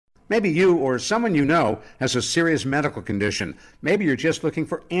Maybe you or someone you know has a serious medical condition. Maybe you're just looking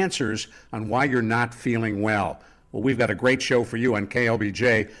for answers on why you're not feeling well. Well, we've got a great show for you on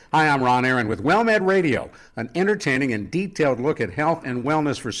KLBJ. Hi, I'm Ron Aaron with WellMed Radio, an entertaining and detailed look at health and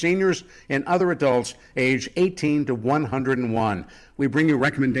wellness for seniors and other adults age 18 to 101. We bring you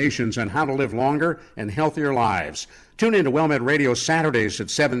recommendations on how to live longer and healthier lives. Tune in to WellMed Radio Saturdays at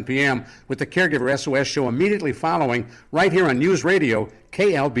 7 p.m. with the Caregiver SOS show immediately following, right here on News Radio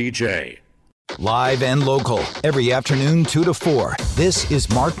KLBJ. Live and local, every afternoon 2 to 4. This is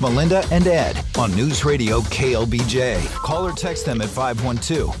Mark, Melinda, and Ed on News Radio KLBJ. Call or text them at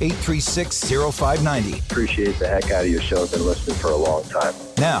 512-836-0590. Appreciate the heck out of your show. I've been listening for a long time.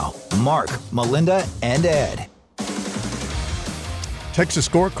 Now, Mark, Melinda, and Ed. Texas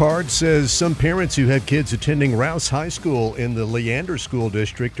Scorecard says some parents who had kids attending Rouse High School in the Leander School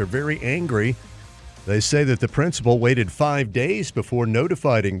District are very angry. They say that the principal waited 5 days before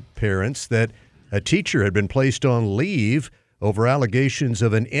notifying parents that a teacher had been placed on leave over allegations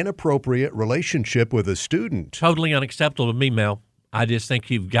of an inappropriate relationship with a student. Totally unacceptable to me, Mel. I just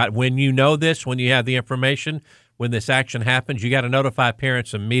think when you know this, when you have the information, when this action happens, you got to notify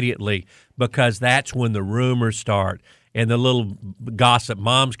parents immediately, because that's when the rumors start. And the little gossip,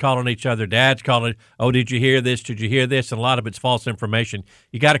 mom's calling each other, dad's calling, oh, did you hear this? Did you hear this? And a lot of it's false information.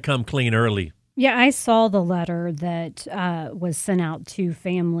 You got to come clean early. Yeah, I saw the letter that was sent out to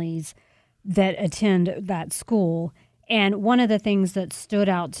families that attend that school. And one of the things that stood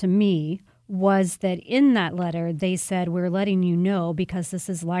out to me was that in that letter, they said, we're letting you know because this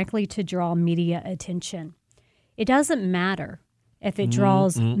is likely to draw media attention. It doesn't matter if it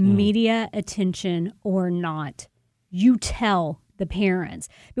draws media attention or not. You tell the parents.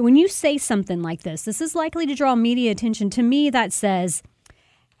 But when you say something like this is likely to draw media attention, to me that says,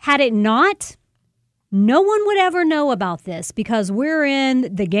 had it not, no one would ever know about this because we're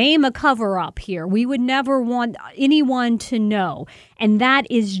in the game of cover-up here. We would never want anyone to know. And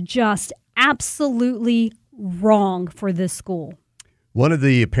that is just absolutely wrong for this school. One of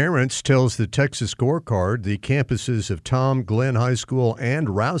the parents tells the Texas Scorecard the campuses of Tom Glenn High School and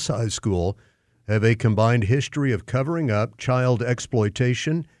Rouse High School have a combined history of covering up child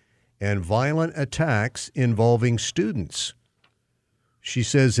exploitation and violent attacks involving students. She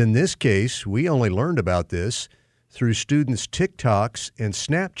says, in this case, we only learned about this through students' TikToks and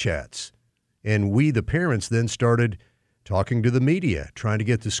Snapchats. And we, the parents, then started talking to the media, trying to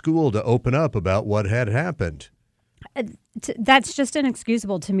get the school to open up about what had happened. That's just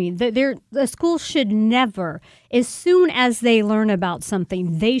inexcusable to me. The school should never, as soon as they learn about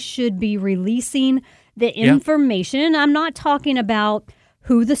something, they should be releasing the information. And I'm not talking about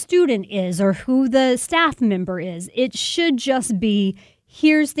who the student is or who the staff member is. It should just be,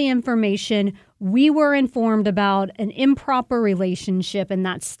 here's the information. We were informed about an improper relationship and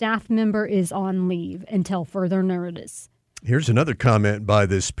that staff member is on leave until further notice. Here's another comment by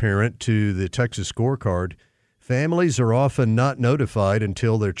this parent to the Texas Scorecard. Families are often not notified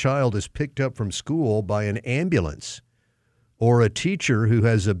until their child is picked up from school by an ambulance, or a teacher who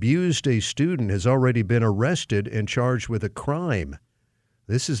has abused a student has already been arrested and charged with a crime.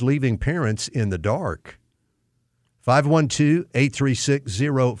 This is leaving parents in the dark.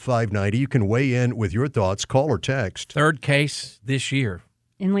 512-836-0590. You can weigh in with your thoughts. Call or text. Third case this year.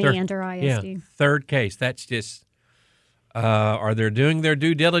 In Leander ISD. Yeah, third case. That's just, are they doing their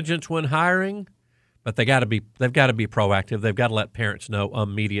due diligence when hiring? But they've got to be proactive. They've got to let parents know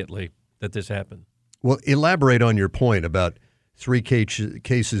immediately that this happened. Well, elaborate on your point about three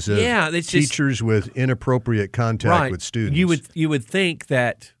cases of teachers with inappropriate contact with students. You would think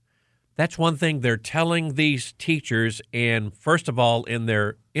that that's one thing they're telling these teachers, and first of all in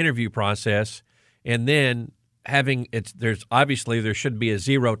their interview process, and then there should be a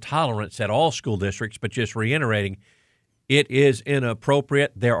zero tolerance at all school districts, but just reiterating, it is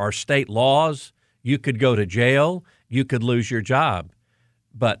inappropriate. There are state laws. You could go to jail. You could lose your job.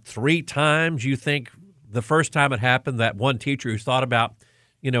 But 3 times, you think the first time it happened, that one teacher who thought about,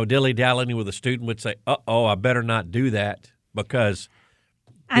 dilly-dallying with a student would say, uh-oh, I better not do that because,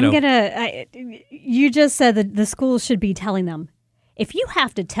 you just said that the schools should be telling them. If you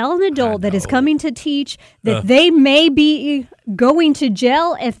have to tell an adult that is coming to teach that they may be going to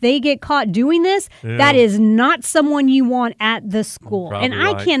jail if they get caught doing this, that is not someone you want at the school. Probably and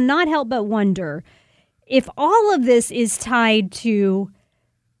I cannot help but wonder if all of this is tied to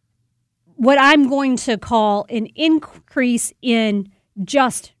what I'm going to call an increase in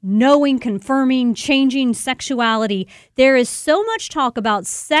just knowing, confirming, changing sexuality. There is so much talk about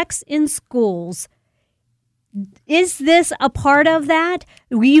sex in schools. Is this a part of that?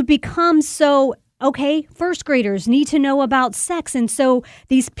 We've become so Okay, first graders need to know about sex. And so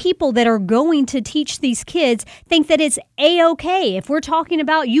these people that are going to teach these kids think that it's A-okay. If we're talking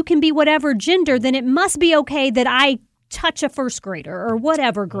about you can be whatever gender, then it must be okay that I touch a first grader or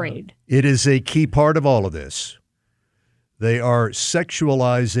whatever grade. It is a key part of all of this. They are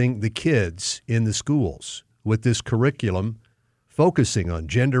sexualizing the kids in the schools with this curriculum focusing on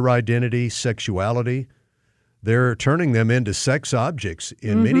gender identity, sexuality. They're turning them into sex objects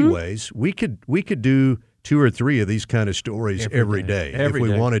in many ways. We could do 2 or 3 of these kind of stories every day if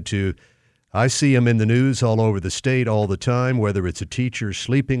we wanted to. I see them in the news all over the state all the time, whether it's a teacher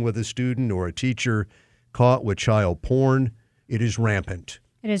sleeping with a student or a teacher caught with child porn. It is rampant.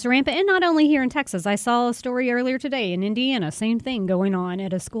 It is rampant, and not only here in Texas. I saw a story earlier today in Indiana, same thing going on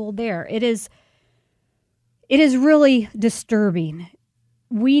at a school there. It is really disturbing.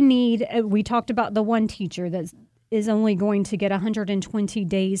 We talked about the one teacher that is only going to get 120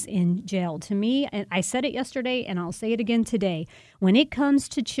 days in jail. To me, and I said it yesterday and I'll say it again today, when it comes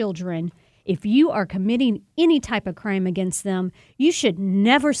to children, if you are committing any type of crime against them, you should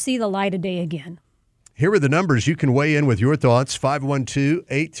never see the light of day again. Here are the numbers. You can weigh in with your thoughts,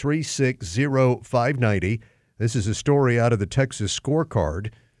 512-836-0590. This is a story out of the Texas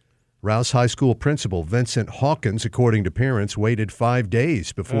Scorecard. Rouse High School principal Vincent Hawkins, according to parents, waited 5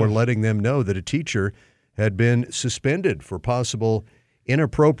 days before letting them know that a teacher had been suspended for possible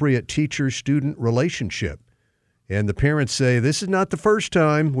inappropriate teacher-student relationship. And the parents say, this is not the first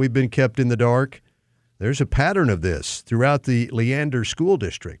time we've been kept in the dark. There's a pattern of this throughout the Leander School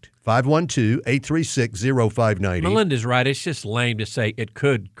District. 512-836-0590. Melinda's right. It's just lame to say it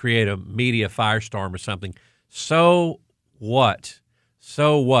could create a media firestorm or something. So what?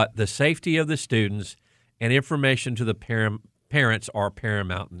 So what? The safety of the students and information to the parents are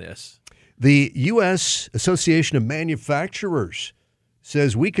paramount in this. The U.S. Association of Manufacturers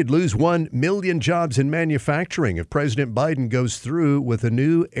says we could lose 1 million jobs in manufacturing if President Biden goes through with a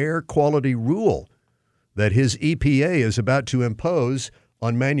new air quality rule that his EPA is about to impose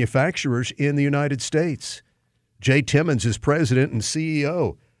on manufacturers in the United States. Jay Timmons is president and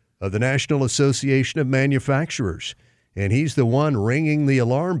CEO of the National Association of Manufacturers, and he's the one ringing the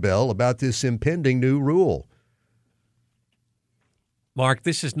alarm bell about this impending new rule. Mark,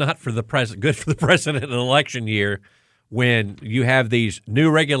 this is not for the good for the president in an election year when you have these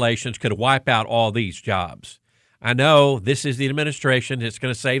new regulations could wipe out all these jobs. I know this is the administration. It's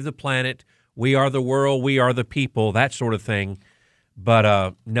going to save the planet. We are the world. We are the people, that sort of thing.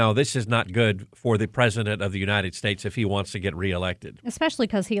 But no, this is not good for the president of the United States if he wants to get reelected. Especially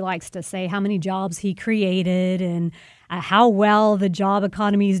because he likes to say how many jobs he created and how well the job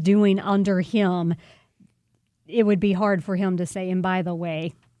economy is doing under him. It would be hard for him to say, and by the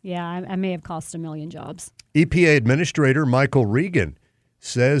way, yeah, I may have cost 1 million jobs. EPA Administrator Michael Regan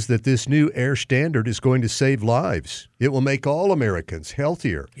says that this new air standard is going to save lives. It will make all Americans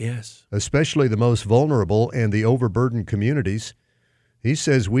healthier. Yes. Especially the most vulnerable and the overburdened communities. He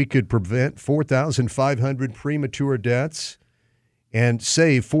says we could prevent 4,500 premature deaths and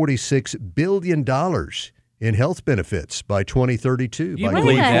save $46 billion in health benefits by 2032. You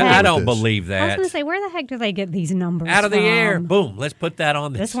believe that? I don't believe that. I was going to say, where the heck do they get these numbers out of the from? air? Boom. Let's put that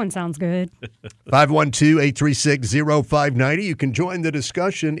on this one sounds good. 512-836-0590. You can join the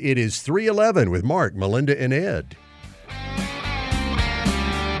discussion. It is 311 with Mark, Melinda, and Ed.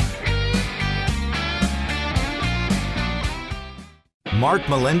 Mark,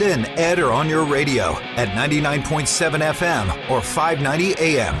 Melinda, and Ed are on your radio at 99.7 FM or 590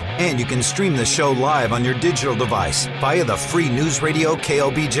 AM. And you can stream the show live on your digital device via the free News Radio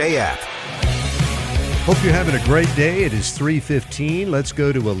KLBJ app. Hope you're having a great day. It is 3:15. Let's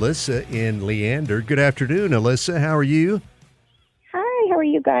go to Alyssa in Leander. Good afternoon, Alyssa. How are you? Hi, how are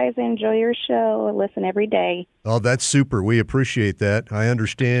you guys? I enjoy your show. I listen every day. Oh, that's super. We appreciate that. I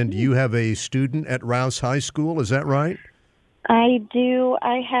understand you have a student at Rouse High School. Is that right? I do.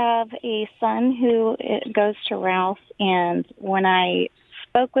 I have a son who goes to Rouse, and when I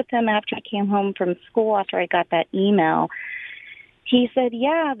spoke with him after I came home from school, after I got that email, he said,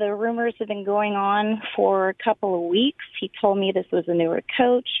 yeah, the rumors have been going on for a couple of weeks. He told me this was a newer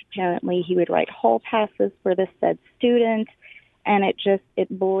coach. Apparently he would write hall passes for this said student, and it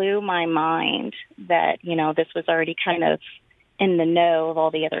blew my mind that, this was already kind of in the know of all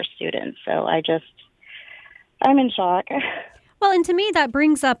the other students. So I'm in shock. Well, and to me, that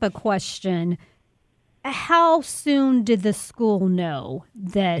brings up a question. How soon did the school know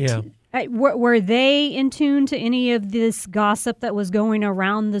that? Yeah. Were they in tune to any of this gossip that was going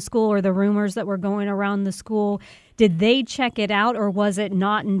around the school or the rumors that were going around the school? Did they check it out, or was it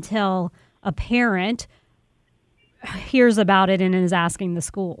not until a parent hears about it and is asking the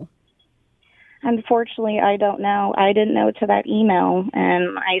school? Unfortunately, I don't know. I didn't know to that email,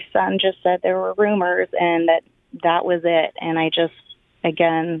 and my son just said there were rumors and that was it. And I just,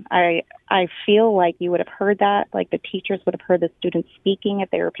 again, I feel like you would have heard that, like the teachers would have heard the students speaking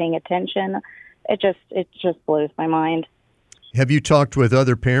if they were paying attention. It just blows my mind. Have you talked with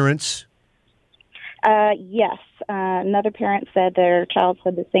other parents? Yes. Another parent said their child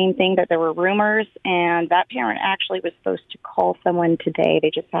said the same thing, that there were rumors, and that parent actually was supposed to call someone today.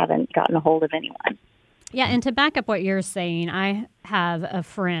 They just haven't gotten a hold of anyone. Yeah, and to back up what you're saying, I have a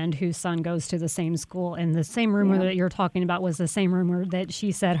friend whose son goes to the same school, and the same rumor that you're talking about was the same rumor that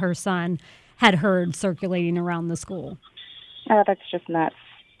she said her son had heard circulating around the school. Oh, that's just nuts.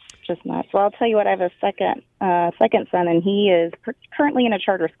 Just nuts. Well, I'll tell you what, I have a second son, and he is currently in a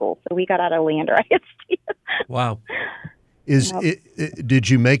charter school, so we got out of Leander ISD. Wow. Did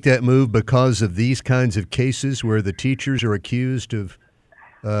you make that move because of these kinds of cases where the teachers are accused of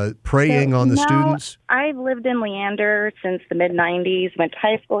preying on the students? I've lived in Leander since the mid-'90s, went to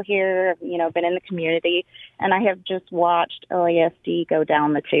high school here, been in the community, and I have just watched LASD go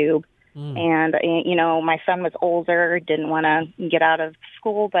down the tube. And, my son was older, didn't want to get out of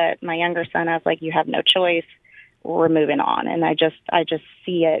school, but my younger son, I was like, you have no choice. We're moving on. And I just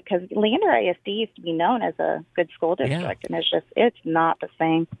see it, because Leander ISD used to be known as a good school district, and it's not the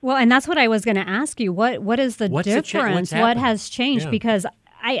same. Well, and that's what I was going to ask you. What is the difference? What has changed? Yeah. Because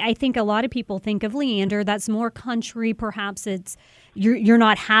I think a lot of people think of Leander, that's more country. Perhaps it's you're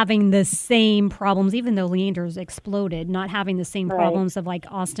not having the same problems, even though Leander's exploded, not having the same problems of like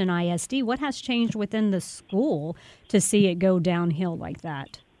Austin ISD. What has changed within the school to see it go downhill like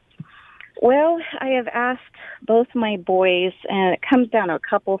that? Well, I have asked both my boys, and it comes down to a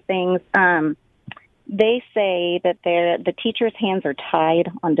couple things. They say that the teachers' hands are tied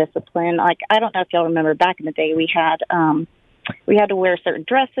on discipline. Like, I don't know if y'all remember back in the day, we had to wear certain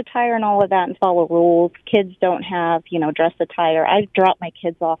dress attire and all of that and follow rules. Kids don't have, dress attire. I drop my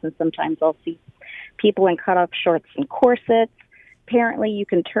kids off, and sometimes I'll see people in cutoff shorts and corsets. Apparently, you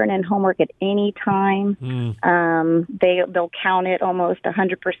can turn in homework at any time. They'll count it almost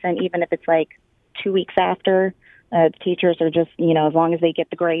 100%, even if it's like 2 weeks after. Teachers are just, as long as they get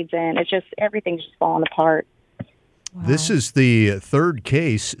the grades in, everything's just falling apart. Wow. This is the third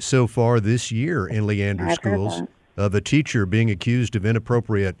case so far this year in Leander schools of a teacher being accused of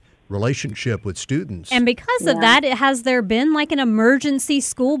inappropriate relationship with students. And because of that, has there been like an emergency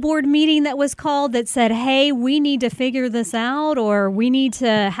school board meeting that was called that said, hey, we need to figure this out, or we need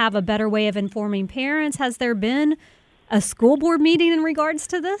to have a better way of informing parents? Has there been a school board meeting in regards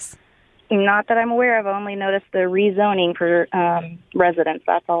to this? Not that I'm aware of. I only noticed the rezoning for residents.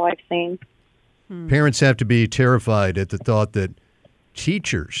 That's all I've seen. Parents have to be terrified at the thought that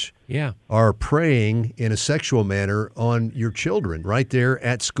teachers are preying in a sexual manner on your children right there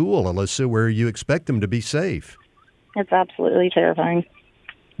at school, Alyssa, where you expect them to be safe. It's absolutely terrifying.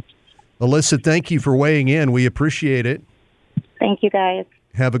 Alyssa, thank you for weighing in. We appreciate it. Thank you, guys.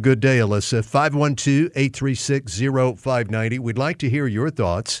 Have a good day, Alyssa. 512-836-0590. We'd like to hear your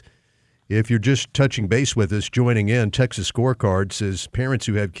thoughts. If you're just touching base with us, joining in, Texas Scorecard says parents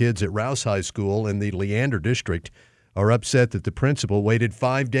who have kids at Rouse High School in the Leander district are upset that the principal waited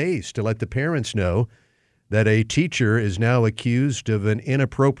 5 days to let the parents know that a teacher is now accused of an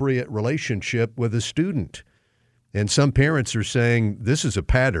inappropriate relationship with a student. And some parents are saying this is a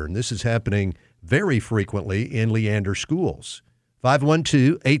pattern. This is happening very frequently in Leander schools.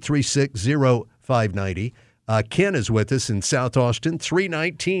 512-836-0590. Ken is with us in South Austin,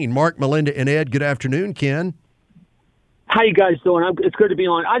 319. Mark, Melinda, and Ed, good afternoon, Ken. How you guys doing? It's good to be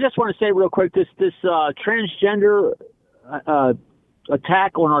on. I just want to say real quick, this transgender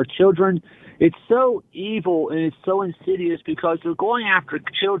attack on our children, it's so evil and it's so insidious because they're going after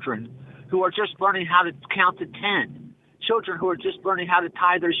children who are just learning how to count to 10, children who are just learning how to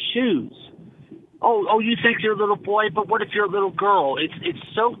tie their shoes. Oh, you think you're a little boy, but what if you're a little girl? It's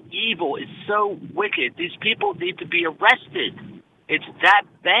so evil. It's so wicked. These people need to be arrested. It's that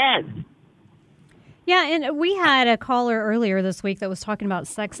bad. Yeah, and we had a caller earlier this week that was talking about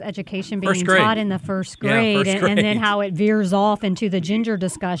sex education being taught in the first grade, and then how it veers off into the gender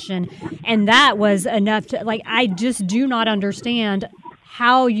discussion. And that was enough to, I just do not understand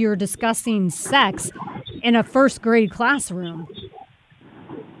how you're discussing sex in a first grade classroom.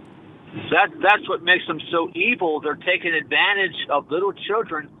 That's what makes them so evil. They're taking advantage of little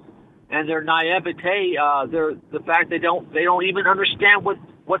children and their naivete. The fact they don't even understand what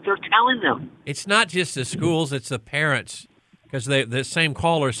they're telling them. It's not just the schools; it's the parents. Because the same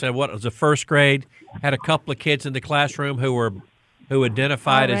caller said, what was the first grade? Had a couple of kids in the classroom who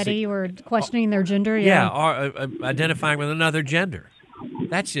identified already as were questioning their gender. Or identifying with another gender.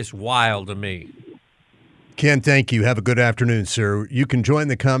 That's just wild to me. Ken, thank you. Have a good afternoon, sir. You can join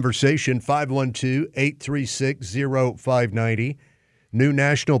the conversation, 512-836-0590. New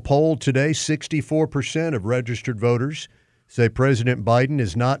national poll today, 64% of registered voters say President Biden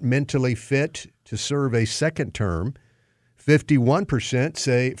is not mentally fit to serve a second term. 51%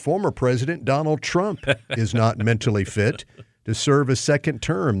 say former President Donald Trump is not mentally fit to serve a second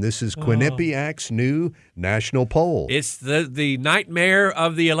term. This is Quinnipiac's new national poll. It's the nightmare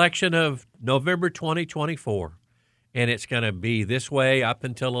of the election of November 2024, and it's going to be this way up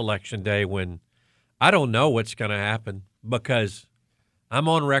until Election Day, when I don't know what's going to happen, because I'm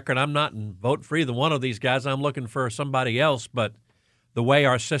on record. I'm not voting for either one of these guys. I'm looking for somebody else, but the way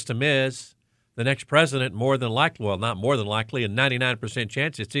our system is, the next president, more than likely, well, not more than likely, a 99%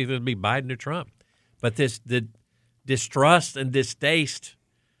 chance it's either going to be Biden or Trump. But the distrust and distaste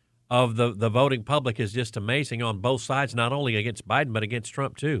of the voting public is just amazing on both sides, not only against Biden, but against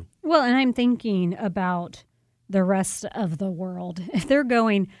Trump, too. Well, and I'm thinking about the rest of the world. If they're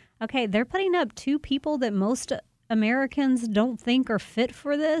going, okay, they're putting up two people that most Americans don't think are fit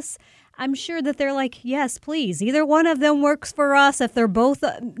for this, I'm sure that they're like, yes, please. Either one of them works for us. If they're both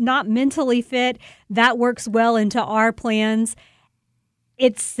not mentally fit, that works well into our plans.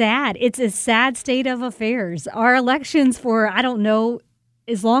 It's sad. It's a sad state of affairs. Our elections for, I don't know,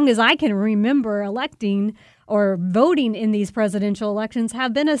 as long as I can remember electing or voting in these presidential elections,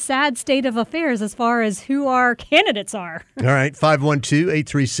 have been a sad state of affairs as far as who our candidates are. All right,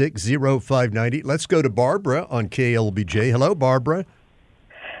 512-836-0590. Let's go to Barbara on KLBJ. Hello, Barbara.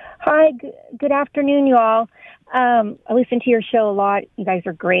 Hi, good afternoon, you all. I listen to your show a lot. You guys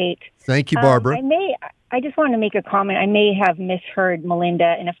are great. Thank you, Barbara. I just wanted to make a comment. I may have misheard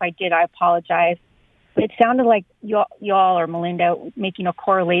Melinda, and if I did, I apologize. But it sounded like y'all or Melinda making a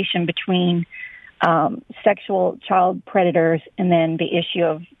correlation between sexual child predators and then the issue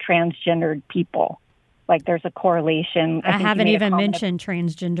of transgendered people. Like there's a correlation. I haven't even mentioned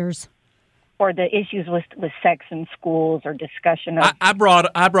transgenders. Or the issues with sex in schools or discussion of... I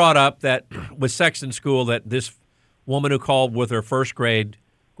brought up that with sex in school, that this woman who called with her first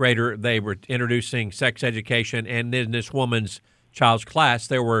grader, they were introducing sex education, and in this woman's child's class,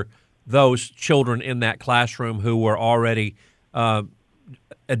 there were those children in that classroom who were already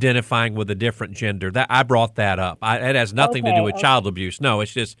identifying with a different gender. I brought that up. It has nothing to do with child abuse. No,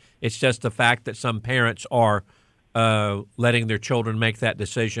 it's just the fact that some parents are letting their children make that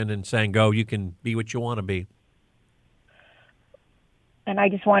decision and saying, go, you can be what you want to be. And I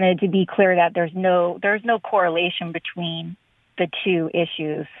just wanted to be clear that there's no correlation between the two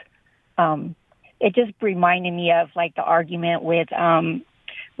issues. It just reminded me of like the argument with the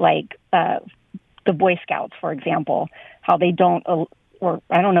Boy Scouts, for example, how they don't, or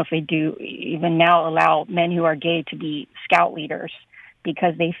I don't know if they do even now, allow men who are gay to be scout leaders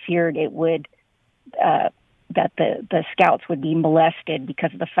because they feared it would that the scouts would be molested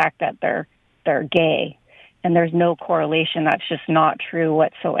because of the fact that they're gay. And there's no correlation. That's just not true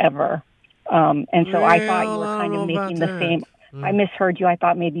whatsoever. And so I thought you were kind of making the same. I misheard you. I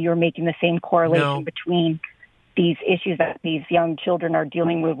thought maybe you were making the same correlation between these issues that these young children are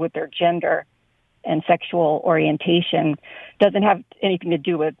dealing with their gender and sexual orientation. Doesn't have anything to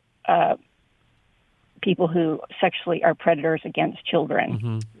do with people who sexually are predators against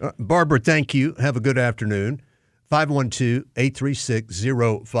children. Barbara, thank you. Have a good afternoon.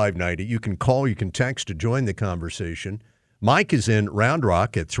 512-836-0590. You can call, you can text to join the conversation. Mike is in Round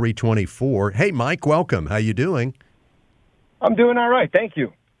Rock at 324. Hey, Mike, welcome. How you doing? I'm doing all right. Thank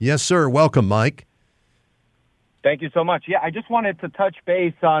you. Yes, sir. Welcome, Mike. Thank you so much. Yeah, I just wanted to touch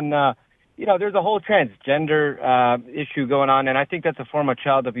base on, there's a whole transgender issue going on, and I think that's a form of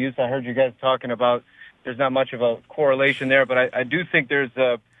child abuse. I heard you guys talking about there's not much of a correlation there, but I do think there's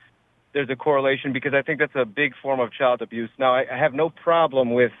a correlation because I think that's a big form of child abuse. Now, I have no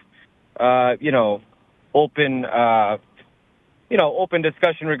problem with, open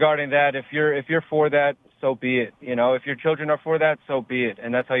discussion regarding that. If you're for that, so be it. If your children are for that, so be it,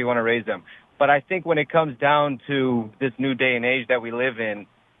 and that's how you want to raise them. But I think when it comes down to this new day and age that we live in,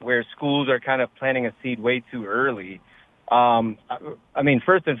 where schools are kind of planting a seed way too early,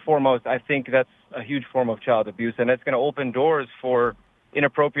 first and foremost, I think that's a huge form of child abuse, and it's going to open doors for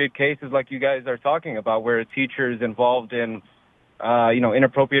inappropriate cases like you guys are talking about, where a teacher is involved in,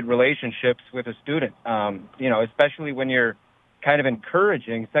 inappropriate relationships with a student, especially when you're kind of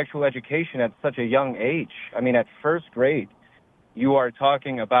encouraging sexual education at such a young age. I mean, at first grade, you are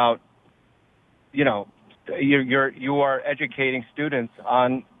talking about, you are educating students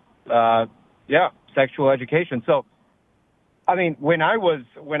on, sexual education. So I mean, when I was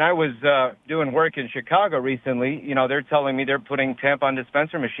doing work in Chicago recently, they're telling me they're putting tampon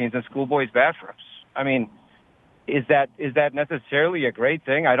dispenser machines in schoolboys' bathrooms. I mean, is that necessarily a great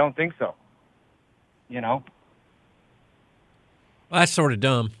thing? I don't think so. Well, that's sort of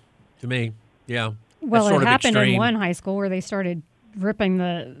dumb to me. Yeah. Well, that's it happened extreme. in one high school where they started ripping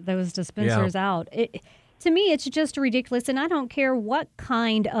those dispensers out. To me, it's just ridiculous, and I don't care what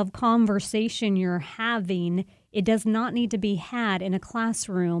kind of conversation you're having. It does not need to be had in a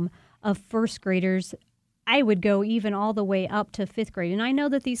classroom of first graders. I would go even all the way up to fifth grade. And I know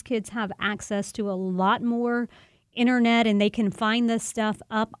that these kids have access to a lot more internet and they can find this stuff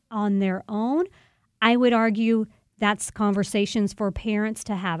up on their own. I would argue that's conversations for parents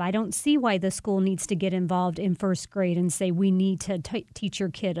to have. I don't see why the school needs to get involved in first grade and say we need to teach your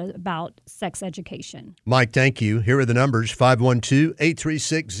kid about sex education. Mike, thank you. Here are the numbers,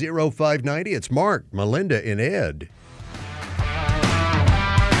 512-836-0590. It's Mark, Melinda, and Ed.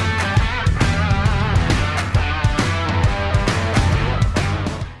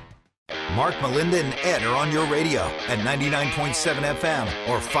 Mark, Melinda, and Ed are on your radio at 99.7 FM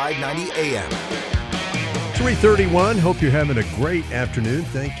or 590 AM. 3:31. Hope you're having a great afternoon.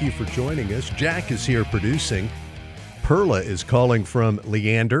 Thank you for joining us. Jack is here producing. Perla is calling from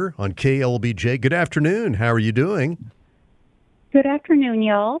Leander on KLBJ. Good afternoon. How are you doing? Good afternoon,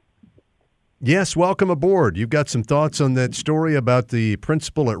 y'all. Yes, welcome aboard. You've got some thoughts on that story about the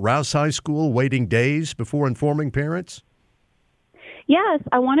principal at Rouse High School waiting days before informing parents? Yes,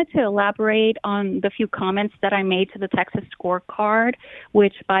 I wanted to elaborate on the few comments that I made to the Texas Scorecard,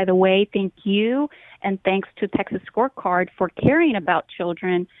 which, by the way, thank you, and thanks to Texas Scorecard for caring about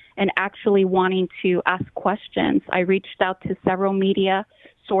children and actually wanting to ask questions. I reached out to several media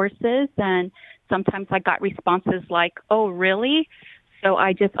sources, and sometimes I got responses like, oh, really? So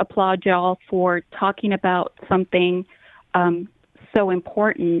I just applaud y'all for talking about something so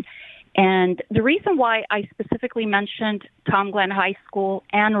important. And the reason why I specifically mentioned Tom Glenn High School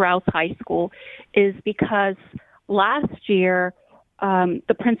and Rouse High School is because last year,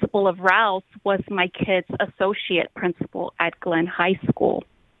 the principal of Rouse was my kid's associate principal at Glenn High School.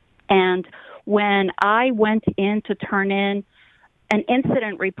 And when I went in to turn in an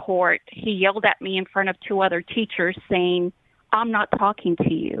incident report, he yelled at me in front of two other teachers saying, I'm not talking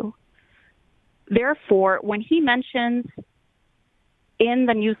to you. Therefore, when he mentions in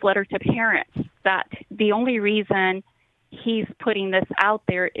the newsletter to parents that the only reason he's putting this out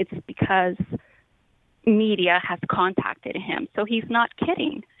there is because media has contacted him. So he's not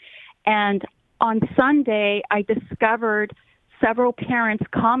kidding. And on Sunday, I discovered several parents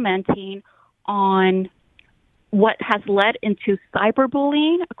commenting on what has led into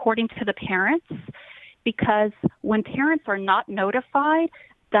cyberbullying, according to the parents, because when parents are not notified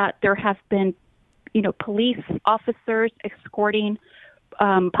that there have been, police officers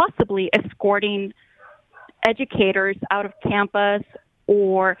possibly escorting educators out of campus,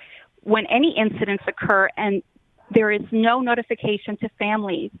 or when any incidents occur and there is no notification to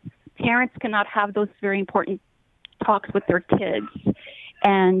families, parents cannot have those very important talks with their kids.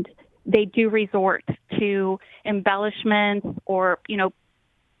 And they do resort to embellishments or,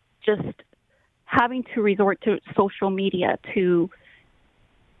 just having to resort to social media to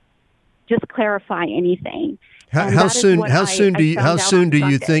just clarify anything. How soon do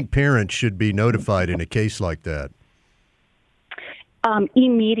you think parents should be notified in a case like that?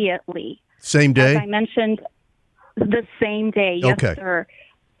 Immediately. Same day? As I mentioned, the same day. Yes, okay. Sir.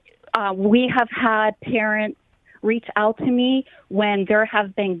 We have had parents reach out to me when there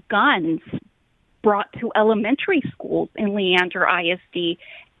have been guns brought to elementary schools in Leander ISD.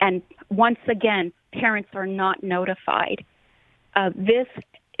 And once again, parents are not notified. This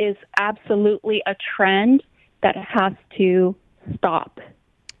is absolutely a trend that has to stop.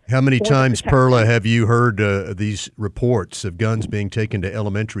 How many times, Perla, have you heard these reports of guns being taken to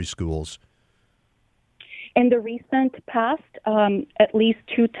elementary schools? In the recent past, at least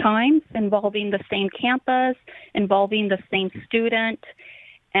 2 times, involving the same campus, involving the same student,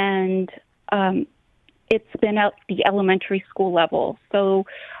 and it's been at the elementary school level. So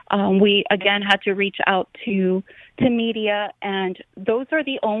we, again, had to reach out to media, and those are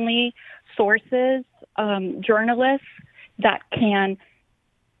the only sources, journalists, that can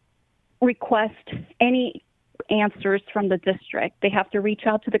request any answers from the district. They have to reach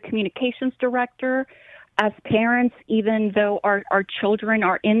out to the communications director. As parents, even though our children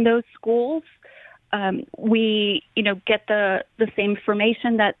are in those schools, we, get the same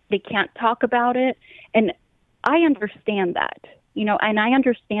information that they can't talk about it. And I understand that, and I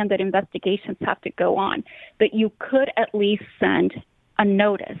understand that investigations have to go on, but you could at least send a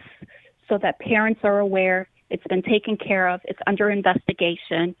notice so that parents are aware it's been taken care of, it's under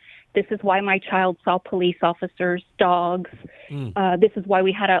investigation. This is why my child saw police officers, dogs. This is why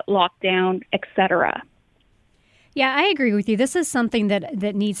we had a lockdown, etc. Yeah, I agree with you. This is something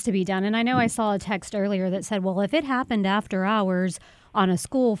that needs to be done. And I know I saw a text earlier that said, well, if it happened after hours on a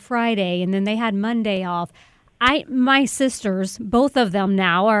school Friday and then they had Monday off, my sisters, both of them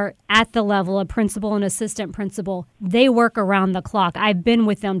now, are at the level of principal and assistant principal. They work around the clock. I've been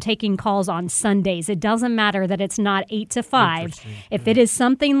with them taking calls on Sundays. It doesn't matter that it's not 8 to 5. If it is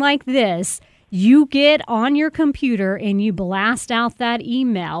something like this, you get on your computer and you blast out that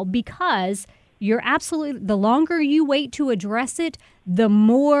email, because you're absolutely, the longer you wait to address it, the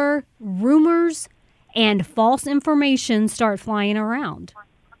more rumors and false information start flying around.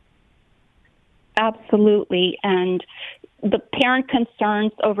 Absolutely. And the parent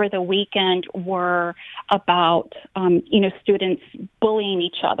concerns over the weekend were about, students bullying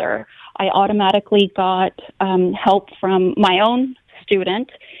each other. I automatically got help from my own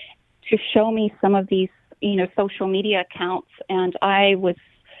student to show me some of these, social media accounts. And I was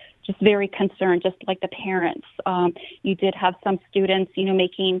just very concerned, just like the parents. You did have some students,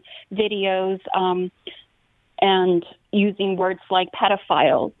 making videos and using words like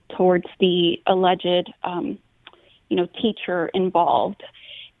pedophile towards the alleged, teacher involved.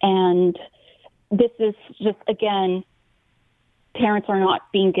 And this is just, again, parents are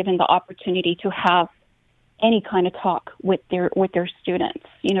not being given the opportunity to have any kind of talk with their students.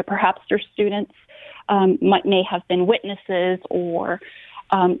 Perhaps their students may have been witnesses, or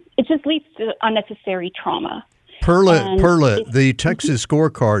it just leads to unnecessary trauma. Perla, the Texas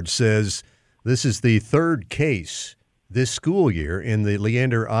scorecard says this is the third case this school year in the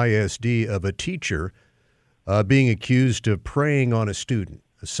Leander ISD of a teacher being accused of preying on a student,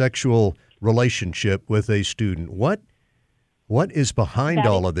 a sexual relationship with a student. What is behind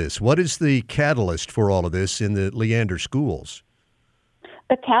all of this? What is the catalyst for all of this in the Leander schools?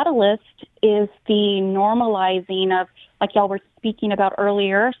 The catalyst is the normalizing of, like y'all were speaking about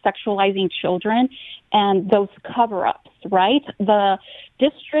earlier, sexualizing children and those cover-ups, right? The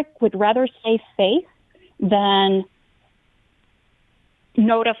district would rather stay safe than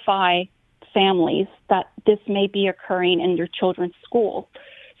notify families that this may be occurring in your children's school.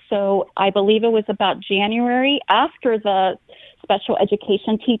 So I believe it was about January, after the special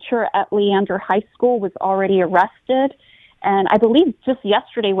education teacher at Leander High School was already arrested, and I believe just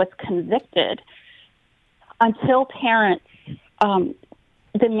yesterday was convicted, until parents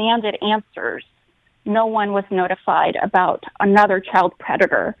demanded answers. No one was notified about another child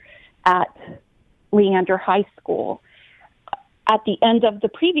predator at Leander High School. At the end of the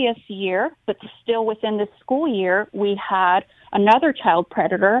previous year, but still within the school year, we had another child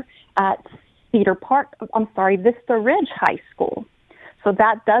predator at Vista Ridge High School. So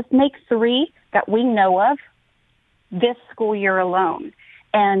that does make 3 that we know of this school year alone.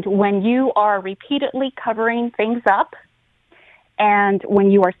 And when you are repeatedly covering things up, and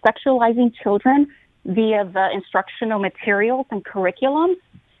when you are sexualizing children via the instructional materials and curriculums,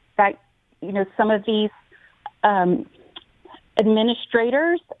 that, some of these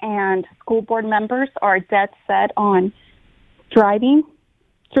administrators and school board members are dead set on driving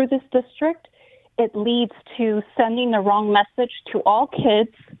through this district, it leads to sending the wrong message to all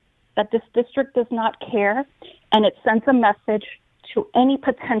kids that this district does not care, and it sends a message to any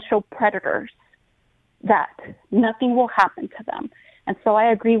potential predators that nothing will happen to them. And so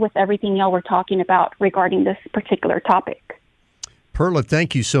I agree with everything y'all were talking about regarding this particular topic. Perla,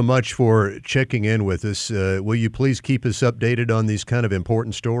 thank you so much for checking in with us. Will you please keep us updated on these kind of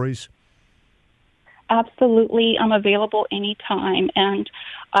important stories? Absolutely. I'm available anytime. And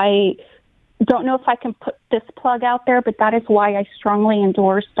I don't know if I can put this plug out there, but that is why I strongly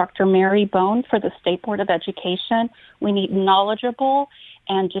endorse Dr. Mary Bone for the State Board of Education. We need knowledgeable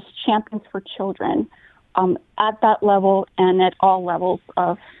and just champions for children at that level and at all levels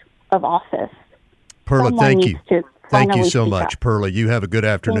of office. Perla, thank you. Thank you so much, up. Perla. You have a good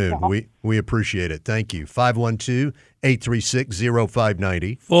afternoon. We appreciate it. Thank you.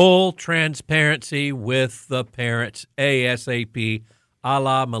 512-836-0590. Full transparency with the parents, ASAP, a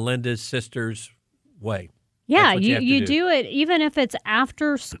la Melinda's sister's way. Yeah, you do it even if it's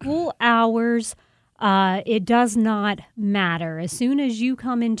after school hours. It does not matter. As soon as you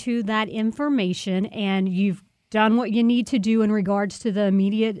come into that information and you've done what you need to do in regards to the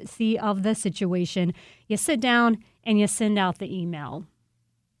immediacy of the situation, you sit down and you send out the email.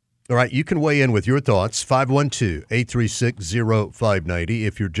 All right, you can weigh in with your thoughts, 512-836-0590.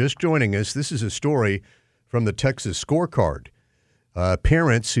 If you're just joining us, this is a story from the Texas Scorecard.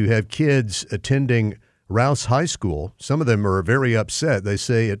 Parents who have kids attending Rouse High School, some of them are very upset. They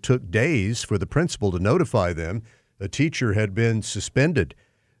say it took days for the principal to notify them a teacher had been suspended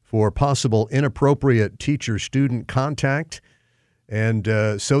for possible inappropriate teacher-student contact.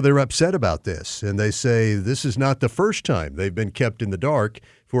 And so they're upset about this. And they say this is not the first time they've been kept in the dark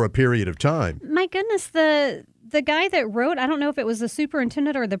for a period of time. My goodness, the guy that wrote, I don't know if it was the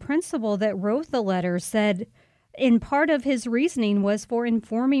superintendent or the principal that wrote the letter, said in part of his reasoning was for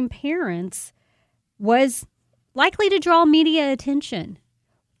informing parents was likely to draw media attention.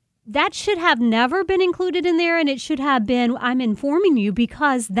 That should have never been included in there, and it should have been, I'm informing you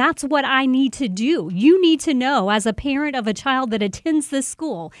because that's what I need to do. You need to know as a parent of a child that attends this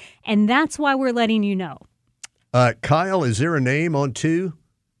school, and that's why we're letting you know. Kyle, is there a name on 2?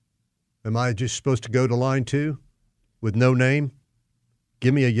 Am I just supposed to go to line 2 with no name?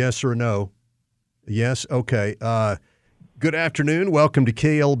 Give me a yes or a no. Yes? Okay. Good afternoon. Welcome to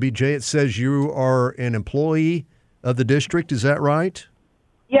KLBJ. It says you are an employee of the district. Is that right?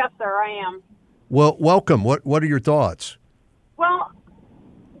 Yes, sir, I am. Well, welcome. What are your thoughts? Well,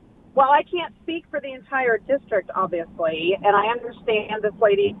 I can't speak for the entire district, obviously, and I understand this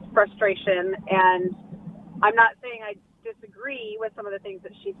lady's frustration, and I'm not saying I disagree with some of the things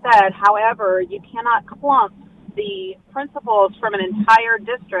that she said. However, you cannot clump the principals from an entire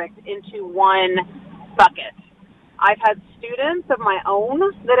district into one bucket. I've had students of my own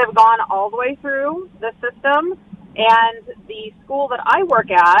that have gone all the way through the system, and the school that I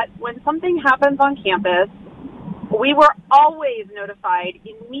work at, when something happens on campus, we were always notified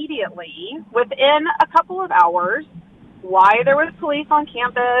immediately within a couple of hours why there was police on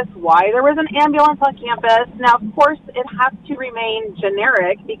campus, why there was an ambulance on campus. Now, of course, it has to remain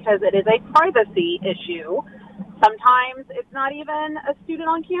generic because it is a privacy issue. Sometimes it's not even a student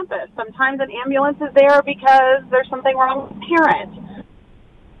on campus. Sometimes an ambulance is there because there's something wrong with a parent.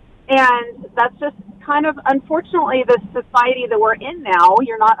 And that's just kind of, unfortunately, the society that we're in now.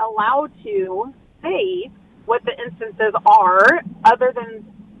 You're not allowed to say what the instances are other than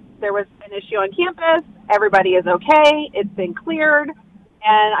there was an issue on campus, everybody is okay, it's been cleared,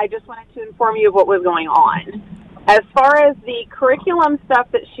 and I just wanted to inform you of what was going on. As far as the curriculum stuff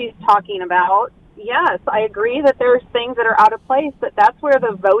that she's talking about, yes, I agree that there's things that are out of place, but that's where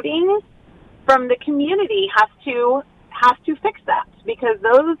the voting from the community has to fix that, because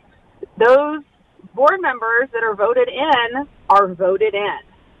those board members that are voted in are voted in.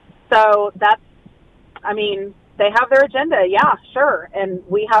 So that's, I mean, they have their agenda, yeah, sure, and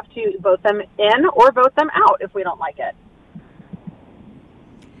we have to vote them in or vote them out if we don't like it.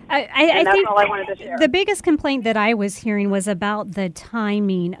 I that's think all I wanted to share. The biggest complaint that I was hearing was about the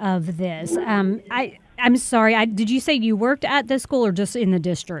timing of this. I'm sorry, did you say you worked at the school or just in the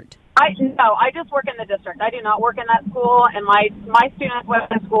district? No, I just work in the district. I do not work in that school, and my students went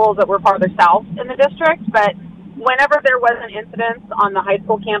to schools that were farther south in the district, but whenever there was an incident on the high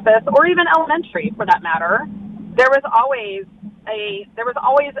school campus, or even elementary for that matter, there was always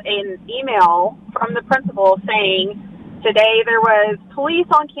an email from the principal saying, today there was police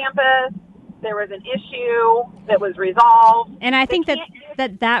on campus, there was an issue that was resolved. And I think that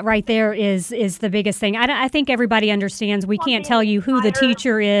right there is the biggest thing. I think everybody understands we can't tell you who the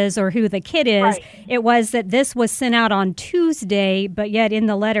teacher is or who the kid is. Right. It was that this was sent out on Tuesday, but yet in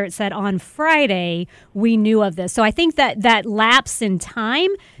the letter it said on Friday we knew of this. So I think that lapse in time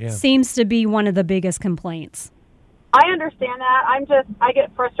seems to be one of the biggest complaints. I understand that. I get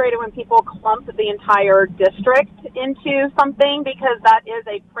frustrated when people clump the entire district into something because that is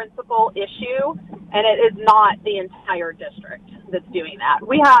a principal issue, and it is not the entire district that's doing that.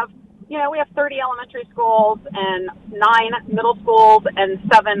 We have 30 elementary schools and 9 middle schools and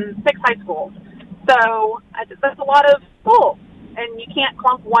 6 high schools. So that's a lot of schools, and you can't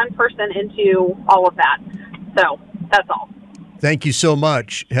clump one person into all of that. So that's all. Thank you so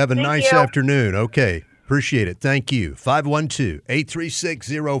much. Have a nice you. afternoon. Okay. Appreciate it. Thank you.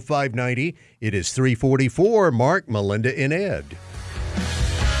 512-836-0590. It is 344. Mark, Melinda, and Ed.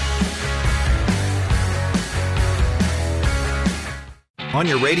 On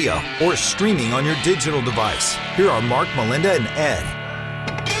your radio or streaming on your digital device. Here are Mark, Melinda, and Ed.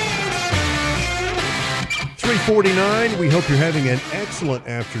 349. We hope you're having an excellent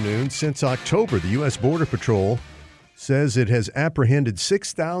afternoon. Since October, the U.S. Border Patrol says it has apprehended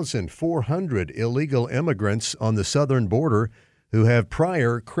 6,400 illegal immigrants on the southern border who have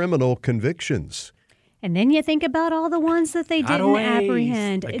prior criminal convictions. And then you think about all the ones that they didn't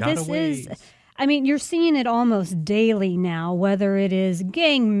apprehend. You're seeing it almost daily now, whether it is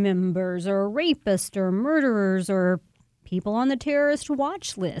gang members or rapists or murderers or people on the terrorist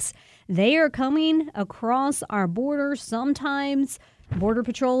watch list. They are coming across our border. Sometimes Border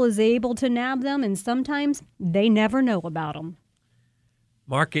Patrol is able to nab them, and sometimes they never know about them.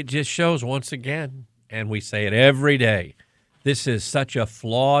 Mark, it just shows once again, and we say it every day. This is such a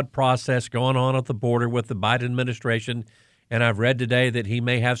flawed process going on at the border with the Biden administration. And I've read today that he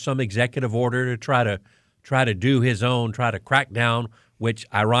may have some executive order to try to do his own, try to crack down, which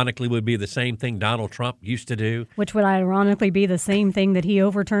ironically would be the same thing Donald Trump used to do. Which would ironically be the same thing that he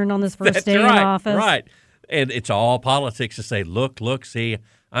overturned on his first That's day right, in office. Right. And it's all politics to say, look, see,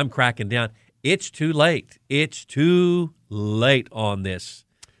 I'm cracking down. It's too late. It's too late on this.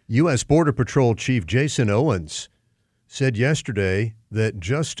 U.S. Border Patrol Chief Jason Owens said yesterday that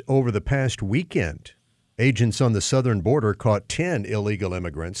just over the past weekend, agents on the southern border caught 10 illegal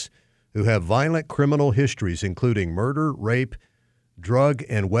immigrants who have violent criminal histories, including murder, rape, drug,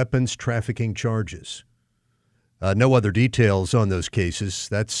 and weapons trafficking charges. No other details on those cases.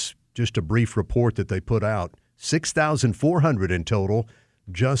 That's just a brief report that they put out. 6,400 in total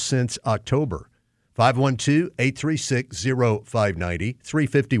just since October. 512-836-0590,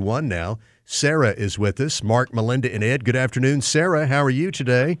 351 now. Sarah is with us. Mark, Melinda, and Ed. Good afternoon. Sarah, how are you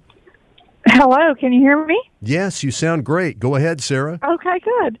today? Hello, can you hear me? Yes, you sound great. Go ahead, Sarah. Okay,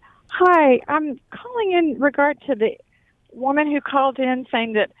 good. Hi, I'm calling in regard to the woman who called in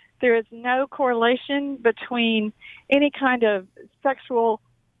saying that there is no correlation between any kind of sexual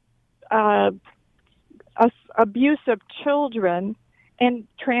abuse of children and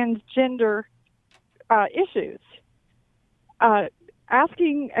transgender issues.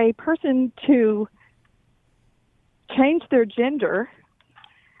 Asking a person to change their gender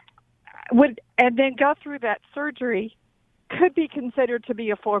and then go through that surgery could be considered to be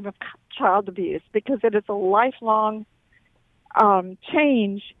a form of child abuse because it is a lifelong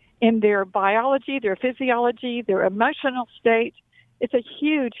change in their biology, their physiology, their emotional state. It's a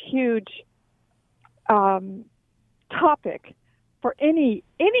huge, huge topic for any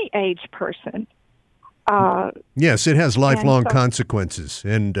age person. Yes, it has lifelong consequences,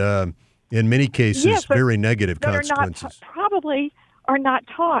 and in many cases, very negative consequences. Probably are not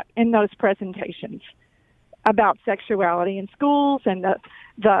taught in those presentations about sexuality in schools and the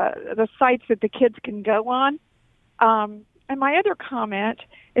sites that the kids can go on. And my other comment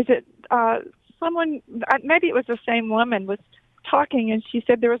is that someone, maybe it was the same woman, was talking, and she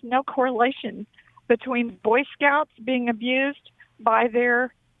said there was no correlation between Boy Scouts being abused by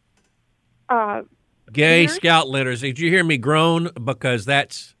their gay scout leaders. Did you hear me groan? Because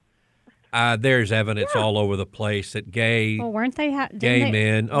that's there's evidence all over the place that gay weren't they gay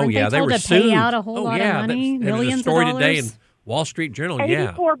men? Oh yeah, they were to sued. Pay out a whole lot of money, millions of dollars. Today in $1 Wall Street Journal.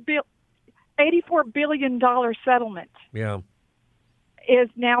 $84 billion settlement. Yeah, is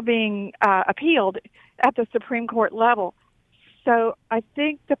now being appealed at the Supreme Court level. So I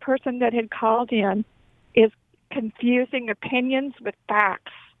think the person that had called in is confusing opinions with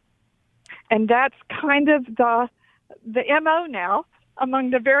facts. And that's kind of the MO now among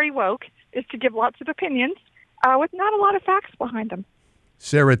the very woke, is to give lots of opinions with not a lot of facts behind them.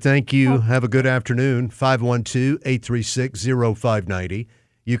 Sarah, thank you. Have a good afternoon. 512-836-0590.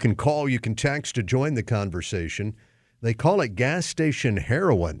 You can call, you can text to join the conversation. They call it gas station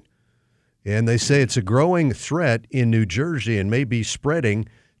heroin, and they say it's a growing threat in New Jersey and may be spreading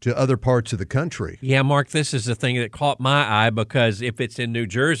to other parts of the country. Yeah, Mark, this is the thing that caught my eye, because if it's in New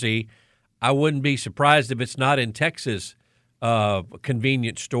Jersey, I wouldn't be surprised if it's not in Texas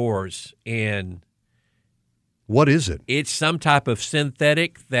convenience stores. And what is it? It's some type of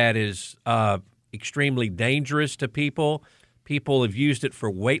synthetic that is extremely dangerous to people. People have used it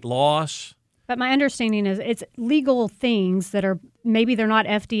for weight loss. But my understanding is it's legal things that are, maybe they're not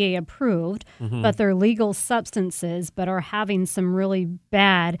FDA approved, but they're legal substances, but are having some really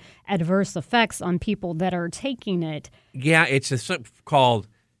bad adverse effects on people that are taking it. Yeah, it's something called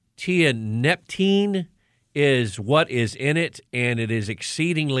tianeptine is what is in it, and it is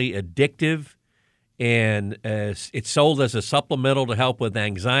exceedingly addictive, and it's sold as a supplemental to help with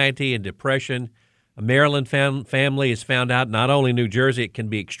anxiety and depression. A Maryland family has found out, not only New Jersey, it can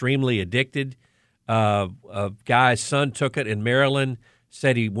be extremely addicted. A guy's son took it in Maryland,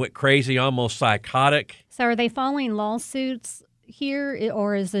 said he went crazy, almost psychotic. So are they filing lawsuits here,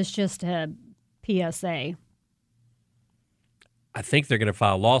 or is this just a PSA? I think they're going to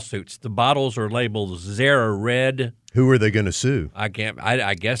file lawsuits. The bottles are labeled Zara Red. Who are they going to sue? I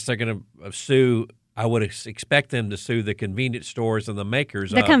guess they're going to sue. I would expect them to sue the convenience stores and the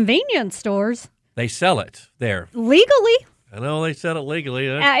makers. The convenience stores? They sell it there. Legally? I know they sell it legally.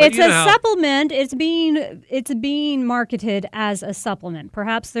 It's a supplement. It's being marketed as a supplement.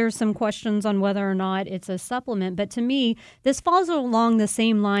 Perhaps there's some questions on whether or not it's a supplement. But to me, this falls along the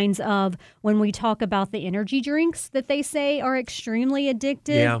same lines of when we talk about the energy drinks that they say are extremely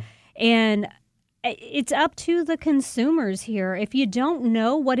addictive. Yeah. And it's up to the consumers here. If you don't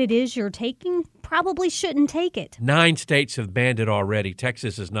know what it is you're taking, probably shouldn't take it. 9 states have banned it already.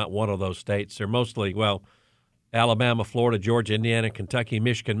 Texas is not one of those states. They're mostly, well, Alabama, Florida, Georgia, Indiana, Kentucky,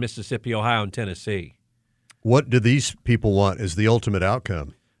 Michigan, Mississippi, Ohio, and Tennessee. What do these people want as the ultimate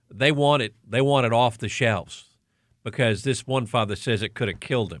outcome? They want it off the shelves because this one father says it could have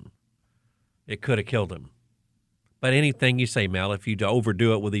killed him. It could have killed him. But anything you say, Mel, if you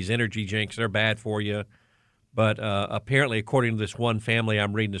overdo it with these energy drinks, they're bad for you. But apparently, according to this one family,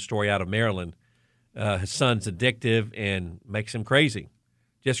 I'm reading a story out of Maryland, his son's addictive and makes him crazy.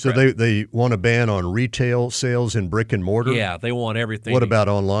 So they want a ban on retail sales in brick and mortar? Yeah, they want everything. What about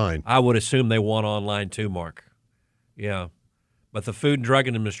online? I would assume they want online too, Mark. Yeah. But the Food and Drug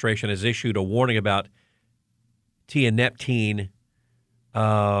Administration has issued a warning about tianeptine,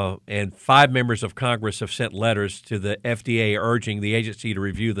 and 5 members of Congress have sent letters to the FDA urging the agency to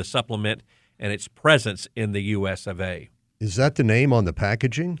review the supplement and its presence in the U.S. of A. Is that the name on the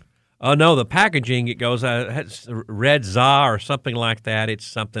packaging? Oh, no, the packaging, it goes, it's Red Za or something like that. It's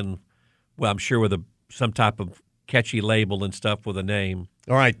something, well, I'm sure with some type of catchy label and stuff with a name.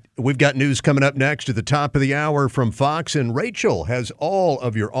 All right, we've got news coming up next at the top of the hour from Fox, and Rachel has all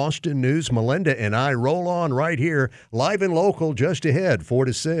of your Austin news. Melinda and I roll on right here, live and local, just ahead, 4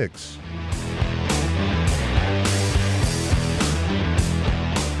 to 6.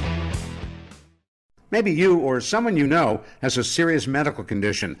 Maybe you or someone you know has a serious medical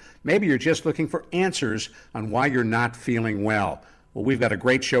condition. Maybe you're just looking for answers on why you're not feeling well. Well, we've got a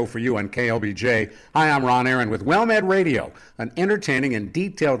great show for you on KLBJ. Hi, I'm Ron Aaron with WellMed Radio, an entertaining and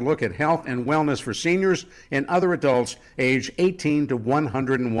detailed look at health and wellness for seniors and other adults age 18 to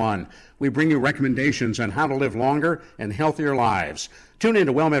 101. We bring you recommendations on how to live longer and healthier lives. Tune in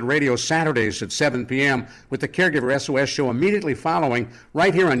to WellMed Radio Saturdays at 7 p.m. with the Caregiver SOS show immediately following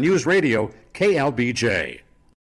right here on News Radio KLBJ.